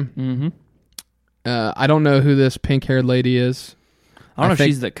pulling for him. Mm-hmm. I don't know who this pink-haired lady is. I don't know if think-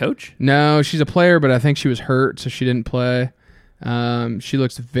 she's the coach. No, she's a player, but I think she was hurt, so she didn't play. She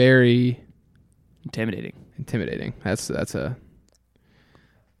looks very intimidating. That's a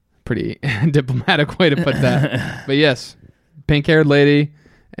pretty diplomatic way to put that. But yes, pink-haired lady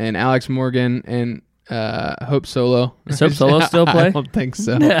and Alex Morgan and Hope Solo. Does Hope Solo still play? I don't think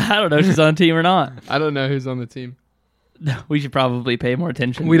so. I don't know if she's on the team or not. I don't know who's on the team. We should probably pay more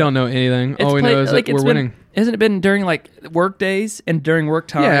attention. We don't know anything. All we know is that we're winning. Hasn't it been during like work days and during work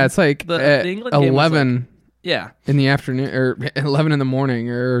time? Yeah, it's like The at England game was 11 Yeah. in the afternoon, or 11 in the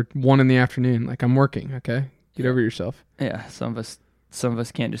morning, or 1 in the afternoon. Like, I'm working, okay? Get over yourself. Yeah. Some of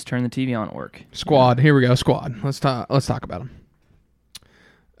us can't just turn the TV on at work. Squad. Here we go. Squad. Let's talk about them.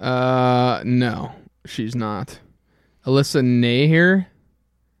 No, she's not. Alyssa Naher,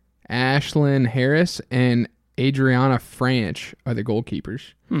 Ashlyn Harris, and Adriana Franch are the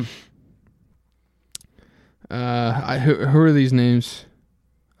goalkeepers. Who are these names?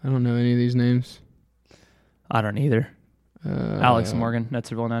 I don't know any of these names. I don't either. Alex Morgan. That's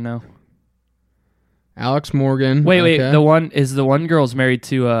the one I know. Alex Morgan. Wait. okay. The one girl's married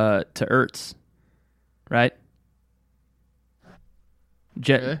to Ertz, right?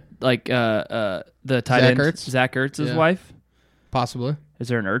 Okay. Like the tight Zach end, Ertz? Zach Ertz's Yeah. wife. Possibly. Is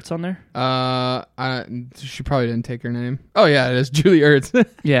there an Ertz on there? She probably didn't take her name. Oh yeah, it is Julie Ertz.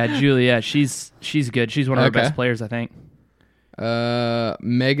 Yeah, Julie. Yeah, she's good. She's one of our Okay. best players, I think.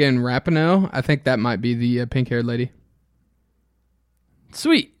 Megan Rapinoe. I think that might be the pink-haired lady.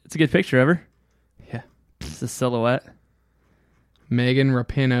 Sweet. It's a good picture of her. Yeah. It's a silhouette. Megan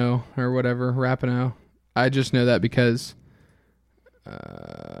Rapinoe or whatever. Rapinoe. I just know that because.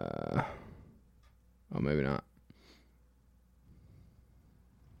 Oh, maybe not.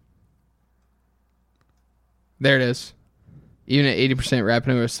 There it is. Even at 80%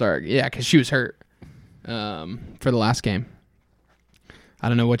 Rapinoe will start. Yeah, because she was hurt for the last game. I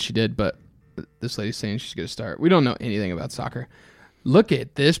don't know what she did, but this lady's saying she's going to start. We don't know anything about soccer. Look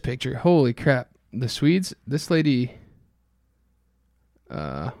at this picture. Holy crap. The Swedes, this lady,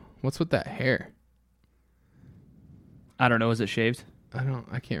 what's with that hair? I don't know. Is it shaved?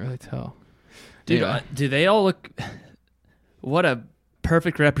 I can't really tell. Dude, Anyway. do they all look... What a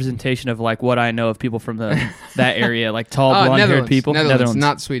perfect representation of like what I know of people from that area, like tall, blonde-haired people. Netherlands,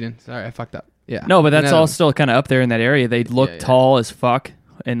 not Sweden. Sorry, I fucked up. Yeah. No, but that's all Netherlands. still kind of up there in that area. They look Yeah. tall as fuck,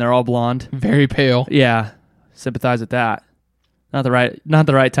 and they're all blonde. Very pale. Yeah, sympathize with that. Not the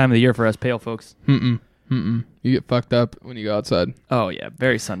right time of the year for us pale folks. You get fucked up when you go outside. Oh yeah,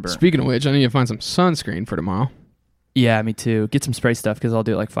 very sunburned. Speaking of which, I need to find some sunscreen for tomorrow. Yeah, me too. Get some spray stuff because I'll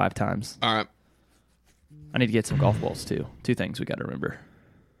do it like 5 times. All right. I need to get some golf balls too. 2 things we got to remember.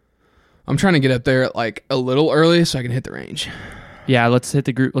 I'm trying to get up there like a little early so I can hit the range. Yeah, let's hit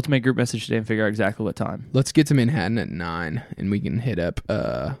the group. Let's make group message today and figure out exactly what time. Let's get to Manhattan at 9, and we can hit up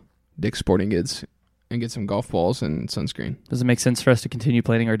Dick's Sporting Goods and get some golf balls and sunscreen. Does it make sense for us to continue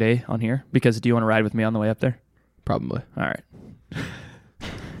planning our day on here? Because do you want to ride with me on the way up there? Probably. All right.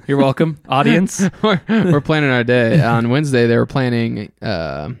 You're welcome, audience. We're planning our day. On Wednesday, they were planning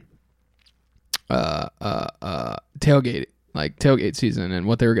tailgate season and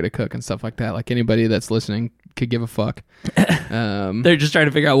what they were going to cook and stuff like that. Like anybody that's listening could give a fuck. They're just trying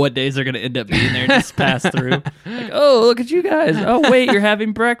to figure out what days they're going to end up being there. Just pass through. Like, oh, look at you guys. Oh, wait, you're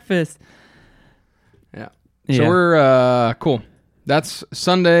having breakfast. Yeah. Yeah. So we're cool. That's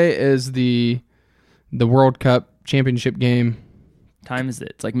Sunday is the World Cup championship game. Time is it?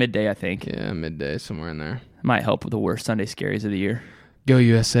 It's like midday, I think. Yeah, midday somewhere in there. Might help with the worst Sunday scaries of the year. Go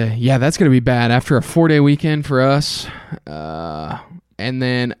USA. Yeah, that's going to be bad after a 4-day weekend for us. And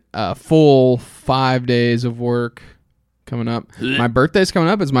then a full 5 days of work coming up. My birthday's coming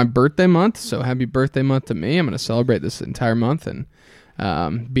up. It's my birthday month, so happy birthday month to me. I'm going to celebrate this entire month and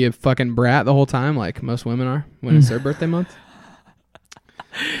be a fucking brat the whole time like most women are when it's their birthday month.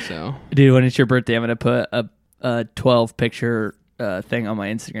 So, Dude, when it's your birthday, I'm going to put a 12 picture thing on my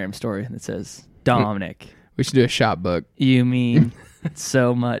Instagram story that says, Dominic, we should do a shop book. you mean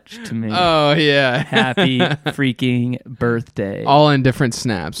so much to me. Oh, yeah. Happy freaking birthday. All in different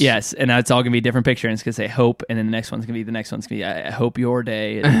snaps. Yes, and it's all going to be a different picture, and it's going to say hope, and then the next one's going to be, I hope your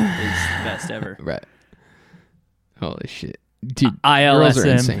day is the best ever. Right. Holy shit. Dude, ILSM. girls are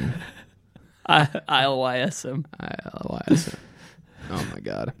insane. ILYSM. ILSM. Oh, my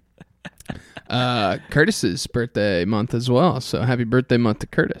God. Curtis's birthday month as well, so happy birthday month to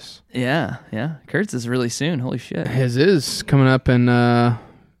Curtis. Yeah. Kurt's is really soon. Holy shit. His is coming up in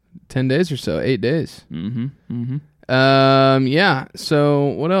 10 days or so, 8 days. Mm-hmm. Yeah. So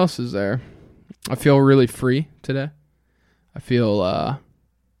what else is there? I feel really free today. I feel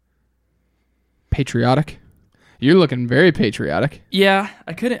patriotic. You're looking very patriotic. Yeah,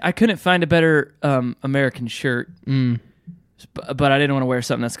 I couldn't find a better American shirt. But I didn't want to wear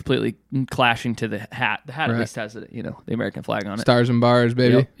something that's completely clashing to the hat. The hat Right. at least has the American flag on it. Stars and bars,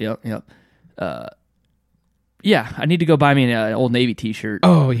 baby. Yep. Yeah, I need to go buy me an Old Navy T-shirt.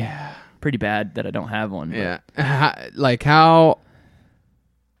 Oh yeah. Pretty bad that I don't have one. But Yeah. How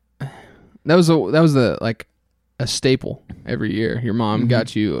that was like a staple every year. Your mom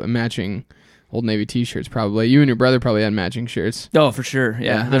got you a matching Old Navy T-shirts. Probably you and your brother probably had matching shirts. Oh, for sure.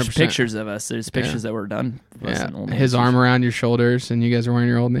 Yeah, Yeah, there's 100%. pictures of us. There's pictures that were done. Of us in Old Navy His arm T-shirts. around your shoulders, and you guys are wearing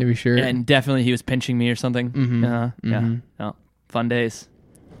your Old Navy shirt. And definitely he was pinching me or something. Yeah. Oh, fun days.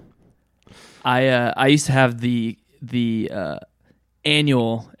 I used to have the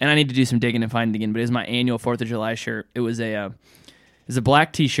annual, and I need to do some digging and find it again, but it was my annual 4th of July shirt. It was a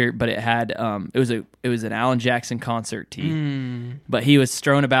black T-shirt, but it had it was an Alan Jackson concert tee. But he was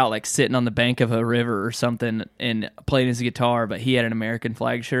strewn about like sitting on the bank of a river or something and playing his guitar, but he had an American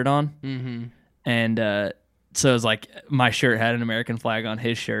flag shirt on. And so it was like my shirt had an American flag on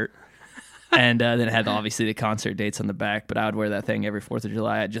his shirt. And then it had obviously the concert dates on the back, but I would wear that thing every 4th of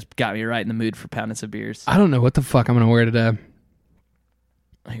July. It just got me right in the mood for pounding some beers. I don't know what the fuck I'm gonna wear today.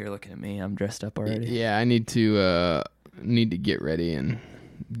 You're looking at me. I'm dressed up already. Yeah, I need to get ready and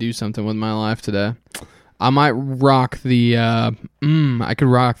do something with my life today. I might rock the I could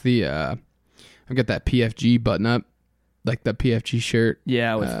rock the I've got that PFG button up, like the PFG shirt.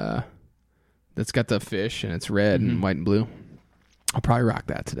 Yeah, that's got the fish and it's red and white and blue. I'll probably rock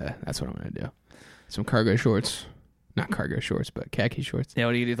that today. That's what I'm gonna do. Some cargo shorts. Not cargo shorts, but khaki shorts. Yeah,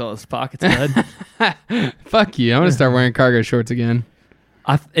 what do you do with all those pockets, bud? Fuck you. I'm gonna start wearing cargo shorts again.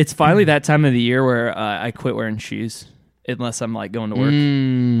 It's finally that time of the year where I quit wearing shoes. Unless I'm like going to work.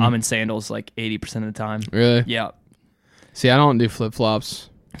 I'm in sandals like 80% of the time. Really? Yeah. See, I don't do flip flops.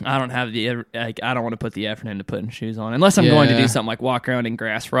 I don't have I don't want to put the effort into putting shoes on unless I'm going to do something like walk around in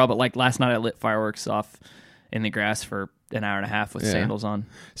grass for all. But like last night I lit fireworks off in the grass for an hour and a half with sandals on.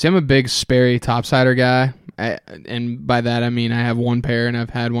 See, I'm a big Sperry topsider guy. And by that I mean I have one pair and I've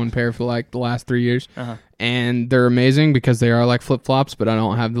had one pair for like the last 3 years. And they're amazing because they are like flip flops, but I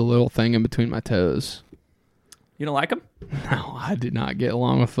don't have the little thing in between my toes. You don't like them? No, I do not get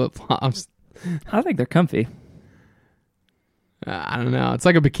along with flip flops. I think they're comfy. I don't know. It's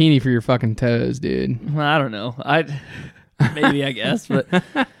like a bikini for your fucking toes, dude. Well, I don't know. Maybe I guess, but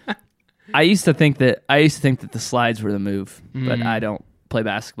I used to think that the slides were the move, but I don't play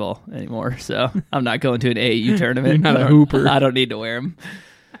basketball anymore, so I'm not going to an AAU tournament. You're not a hooper. I don't need to wear them,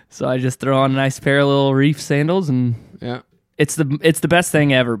 so I just throw on a nice pair of little reef sandals, and it's the best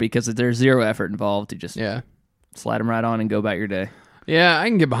thing ever because there's zero effort involved. You just slide them right on and go about your day. Yeah, I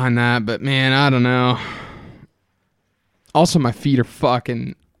can get behind that, but man, I don't know. Also, my feet are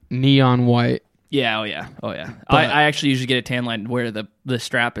fucking neon white. Yeah, oh yeah. I actually usually get a tan line where the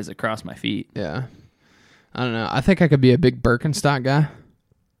strap is across my feet. Yeah. I don't know. I think I could be a big Birkenstock guy.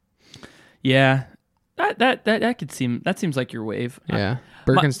 Yeah. That seems like your wave. Yeah.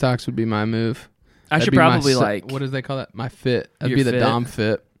 Birkenstocks would be my move. I That'd should be my probably like what do they call that? My fit. That'd Your be the fit. Dom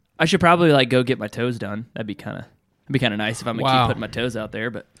fit. I should probably like go get my toes done. That'd be kind of nice if I'm gonna keep putting my toes out there,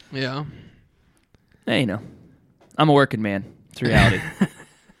 but Yeah. hey, I'm a working man. It's reality.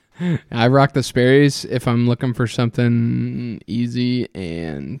 I rock the Sperry's if I'm looking for something easy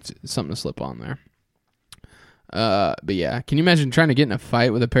and something to slip on there. But yeah, can you imagine trying to get in a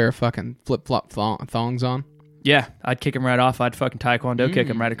fight with a pair of fucking flip-flop thongs on? Yeah, I'd kick him right off. I'd fucking taekwondo kick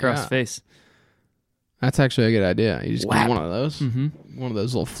him right across the face. That's actually a good idea. You just Whap. get one of those, one of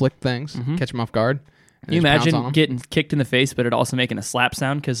those little flick things, catch them off guard. Can you imagine getting kicked in the face, but it also making a slap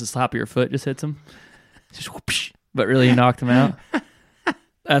sound because the top of your foot just hits him? Just whoopsh, but really you knocked him out.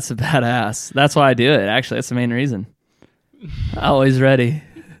 That's a badass. That's why I do it. Actually, that's the main reason. I'm always ready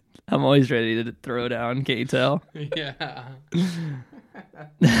to throw down. Can't you tell? Yeah.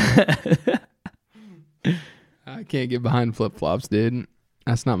 I can't get behind flip-flops, dude.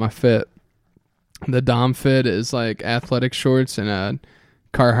 That's not my fit. The Dom fit is like athletic shorts and a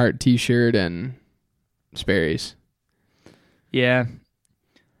Carhartt t-shirt and Sperry's. Yeah.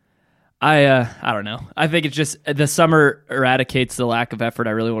 I don't know. I think it's just the summer eradicates the lack of effort I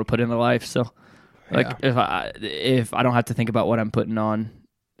really want to put into life. So, like, if I don't have to think about what I'm putting on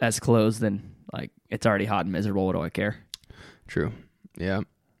as clothes, then like it's already hot and miserable. What do I care? True. Yeah.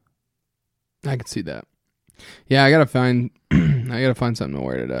 I can see that. Yeah, I gotta find something to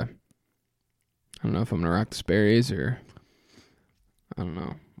wear today. I don't know if I'm gonna rock the Sperry's or I don't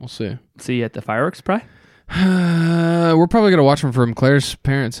know. We'll see. See you at the fireworks, probably. We're probably gonna watch them from Claire's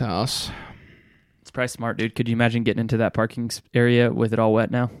parents' house. It's probably smart, dude. Could you imagine getting into that parking area with it all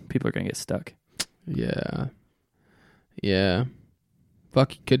wet now? People are gonna get stuck. Yeah.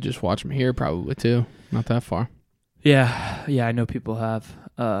 Fuck, you could just watch them here probably too. Not that far. Yeah, I know people have.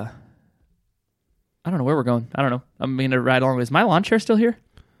 I don't know where we're going. I don't know. I'm gonna ride along. Is my lawn chair still here?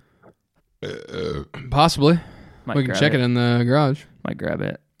 Possibly. Might We can grab check it in the garage. Might grab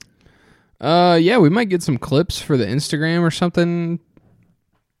it. Yeah, we might get some clips for the Instagram or something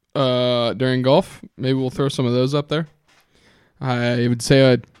during golf. Maybe we'll throw some of those up there. I would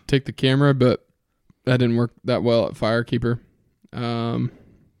say I'd take the camera, but that didn't work that well at Firekeeper. I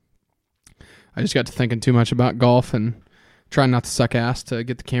just got to thinking too much about golf and trying not to suck ass to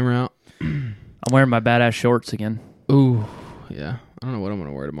get the camera out. I'm wearing my badass shorts again. Ooh, yeah. I don't know what I'm going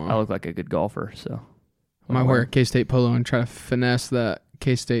to wear I tomorrow. look like a good golfer, so. I might wear a K-State polo and try to finesse that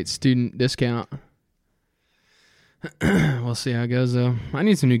K-State student discount. We'll see how it goes, though. I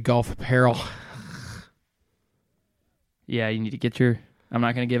need some new golf apparel. Yeah, you need to get your. I'm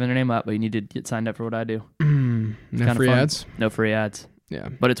not going to give their name up, but you need to get signed up for what I do. No kinda free fun. ads? No free ads, Yeah.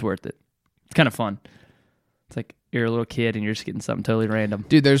 but it's worth it. It's kind of fun. It's like you're a little kid and you're just getting something totally random.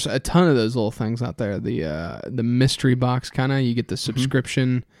 Dude, there's a ton of those little things out there. The mystery box kind of. You get the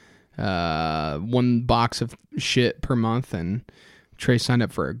subscription, one box of shit per month, and Trey signed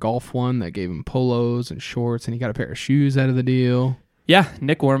up for a golf one that gave him polos and shorts, and he got a pair of shoes out of the deal. Yeah,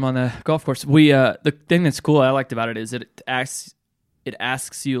 Nick wore 'em on the golf course. The thing that's cool I liked about it is that it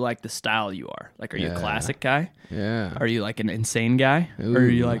asks you like the style you are. Like, are you a classic guy? Yeah. Are you like an insane guy? Or are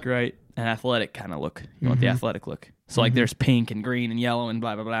you Ooh. like an athletic kind of look? You want the athletic look. So like there's pink and green and yellow and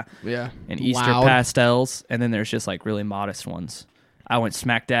blah, blah, blah. Yeah. And Easter Loud. pastels. And then there's just like really modest ones. I went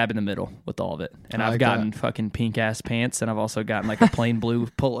smack dab in the middle with all of it. And I I've like gotten fucking pink ass pants, and I've also gotten like a plain blue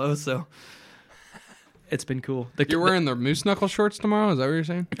polo. So it's been cool. You're wearing the moose knuckle shorts tomorrow? Is that what you're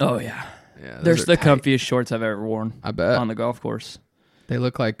saying? Oh, yeah. Yeah. those There's are the tight. comfiest shorts I've ever worn I bet. on the golf course. They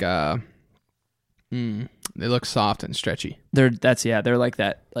look like, they look soft and stretchy. They're like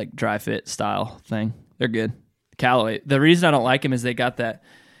that like dry fit style thing. They're good. Callaway. The reason I don't like them is they got that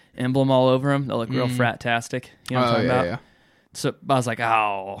emblem all over them. They look real frat-tastic. You know what I'm talking about? Yeah. So I was like,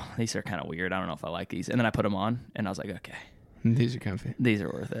 oh, these are kind of weird. I don't know if I like these. And then I put them on, and I was like, okay, These are comfy. these are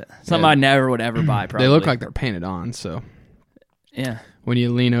worth it. Something I never would ever buy, probably. They look like they're painted on, so Yeah. when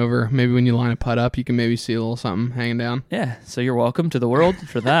you lean over, maybe when you line a putt up, you can maybe see a little something hanging down. Yeah. So you're welcome to the world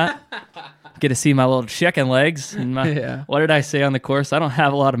for that. Get to see my little chicken legs. And my, Yeah. What did I say on the course? I don't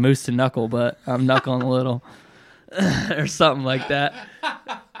have a lot of moose to knuckle, but I'm knuckling a little. Or something like that.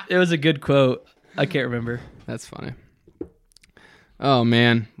 It was a good quote. I can't remember. That's funny. Oh,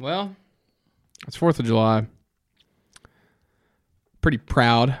 man. Well, it's 4th of July. Pretty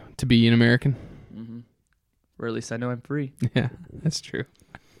proud to be an American. Or at least I know I'm free. Yeah, that's true.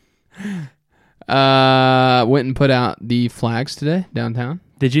 Went and put out the flags today downtown.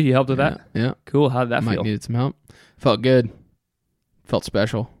 Did you? You helped with that? Yeah. Cool. How did that Mike feel? needed some help. Felt good. Felt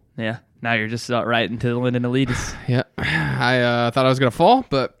special. Yeah. Now you're just right into the Linden Elites. Yeah. I thought I was going to fall,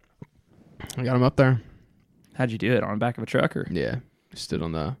 but I got him up there. How'd you do it? On the back of a truck? Or? Yeah. Stood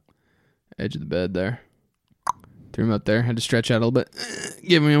on the edge of the bed there. Threw him up there. Had to stretch out a little bit.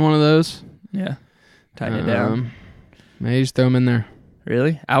 Give me one of those. Yeah. Tighten it down. Maybe just throw him in there.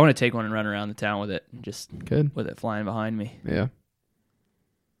 Really? I want to take one and run around the town with it. Just Good. with it flying behind me. Yeah.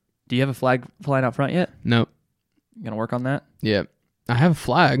 Do you have a flag flying out front yet? Nope. You gonna work on that? Yeah. I have a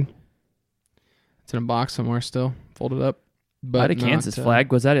flag. It's in a box somewhere still, folded up. I had a Kansas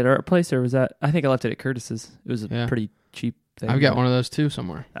flag. Was that at our place or was that? I think I left it at Curtis's. It was a pretty cheap thing. I've got one of those too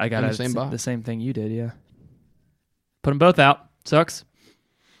somewhere. I got in it the same box. the same thing you did. Yeah. Put them both out. Sucks.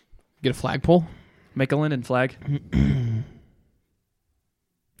 Get a flagpole. Make a Linden flag.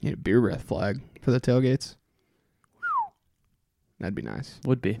 Need a beer breath flag for the tailgates. That'd be nice.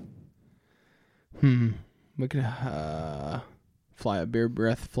 Would be. We could fly a beer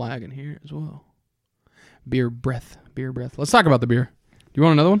breath flag in here as well. Beer breath. Let's talk about the beer. Do you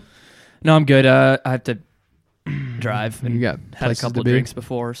want another one? No, I'm good. I have to drive. And You got had a places couple to of be? drinks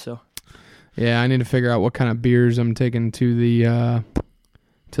before, so Yeah, I need to figure out what kind of beers I'm taking to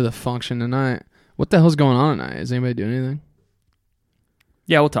the function tonight. What the hell's going on tonight? Is anybody doing anything?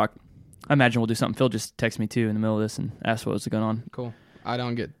 yeah, we'll talk. I imagine we'll do something. Phil just texted me too in the middle of this and asked what was going on. Cool. I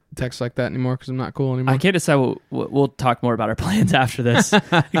don't get texts like that anymore because I'm not cool anymore. I can't decide. We'll talk more about our plans after this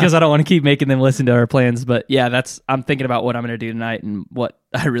because I don't want to keep making them listen to our plans. But yeah, I'm thinking about what I'm going to do tonight and what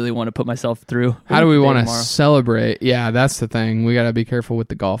I really want to put myself through. How do we want to tomorrow. celebrate? Yeah, that's the thing. We got to be careful with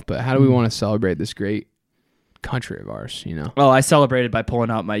the golf, but how do we want to celebrate this great country of ours, you know. Well, I celebrated by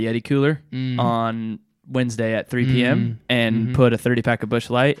pulling out my Yeti cooler on Wednesday at 3 p.m. and put a 30-pack of Busch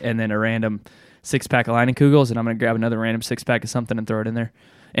Light and then a random 6-pack of Leinenkugels, and I'm going to grab another random 6-pack of something and throw it in there.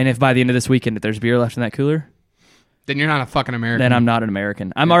 And if by the end of this weekend, if there's beer left in that cooler, Then you're not a fucking American. then I'm not an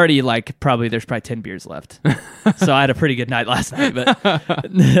American. I'm already there's probably 10 beers left. So I had a pretty good night last night, but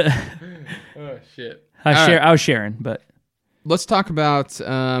Oh shit. I was sharing, but Let's talk about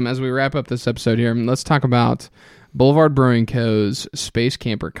as we wrap up this episode here. Let's talk about Boulevard Brewing Co.'s Space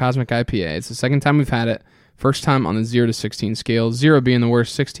Camper Cosmic IPA. It's the second time we've had it. First time on the 0 to 16 scale. 0 being the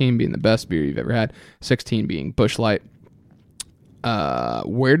worst, 16 being the best beer you've ever had, 16 being Busch Light.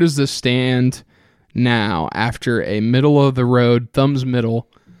 Where does this stand now after a middle of the road, thumbs middle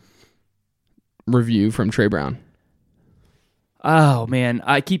review from Trey Brown? oh man,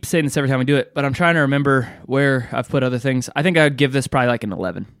 I keep saying this every time we do it, but I'm trying to remember where I've put other things. I think I'd give this probably like an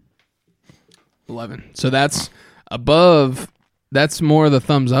 11. 11. So that's above. That's more the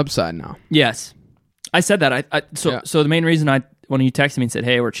thumbs up side now. Yes, I said that. Yeah. So the main reason when you texted me and said,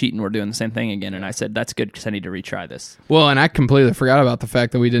 "Hey, we're cheating, we're doing the same thing again," and I said that's good because I need to retry this. Well, and I completely forgot about the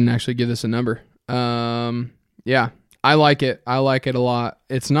fact that we didn't actually give this a number. Yeah, I like it. I like it a lot.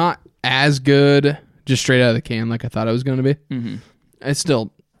 It's not as good just straight out of the can like I thought it was going to be. Mm-hmm. It's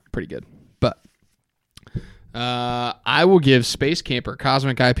still pretty good, but I will give Space Camper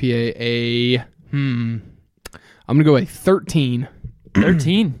Cosmic IPA I'm gonna go a 13.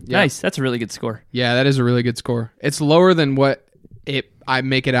 13, Yeah. nice. That's a really good score. Yeah, that is a really good score. It's lower than what I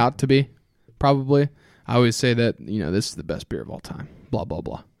make it out to be. Probably, I always say that this is the best beer of all time. Blah blah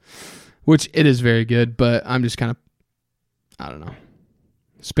blah, which it is very good. But I'm just kind of, I don't know.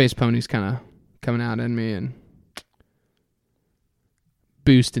 Space Pony's kind of coming out in me and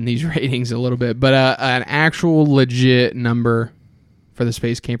boosting these ratings a little bit. But an actual legit number for the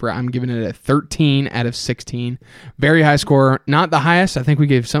Space Camper, I'm giving it a 13 out of 16. Very high score. Not the highest. I think we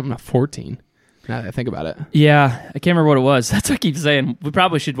gave something a 14. Now that I think about it. Yeah, I can't remember what it was. That's what I keep saying. We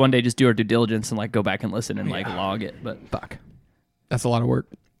probably should one day just do our due diligence and go back and listen and log it. But Fuck. That's a lot of work.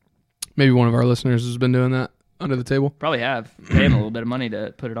 Maybe one of our listeners has been doing that under the table. probably have pay him a little bit of money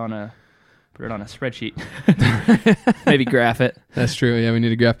to put it on a spreadsheet. Maybe graph it. That's true. Yeah, we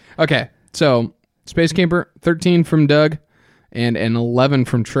need a graph. Okay, so Space Camper, 13 from Doug and an 11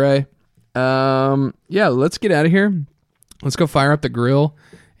 from Trey. Yeah, let's get out of here. Let's go fire up the grill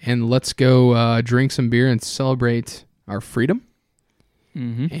and let's go drink some beer and celebrate our freedom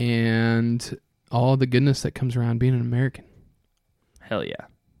and all the goodness that comes around being an American. Hell yeah.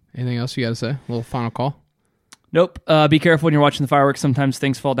 Anything else you got to say? A little final call? Nope. Be careful when you're watching the fireworks. Sometimes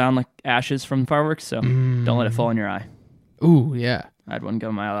things fall down like ashes from the fireworks, so don't let it fall in your eye. Ooh, yeah. I had one go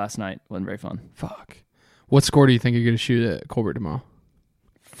in my eye last night. Wasn't very fun. Fuck. What score do you think you're going to shoot at Colbert tomorrow?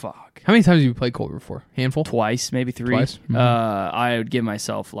 Fuck. How many times have you played Colbert before? Handful? Twice, maybe 3. Twice? Mhm. I would give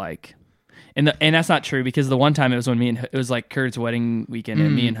myself and that's not true because the one time it was when it was like Kurt's wedding weekend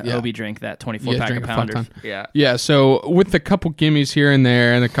and me and Obi drank that 24 pack drank of a fuck pounders. ton. Yeah. Yeah, so with the couple gimmies here and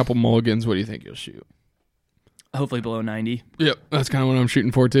there and a couple mulligans, what do you think you'll shoot? Hopefully below 90. Yep, that's kind of what I'm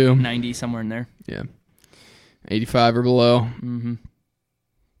shooting for too. 90, somewhere in there. Yeah. 85 or below. Mm-hmm.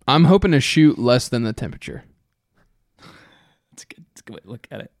 I'm hoping to shoot less than the temperature. It's good. It's a good way to look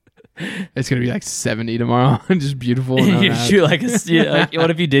at it. It's going to be like 70 tomorrow. Just beautiful. And You shoot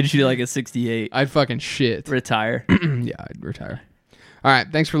what if you did shoot like a 68? I'd fucking shit. Retire. Yeah, I'd retire. All right,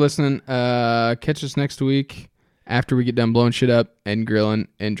 thanks for listening. Catch us next week after we get done blowing shit up and grilling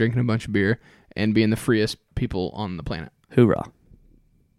and drinking a bunch of beer and being the freest people on the planet. Hoorah.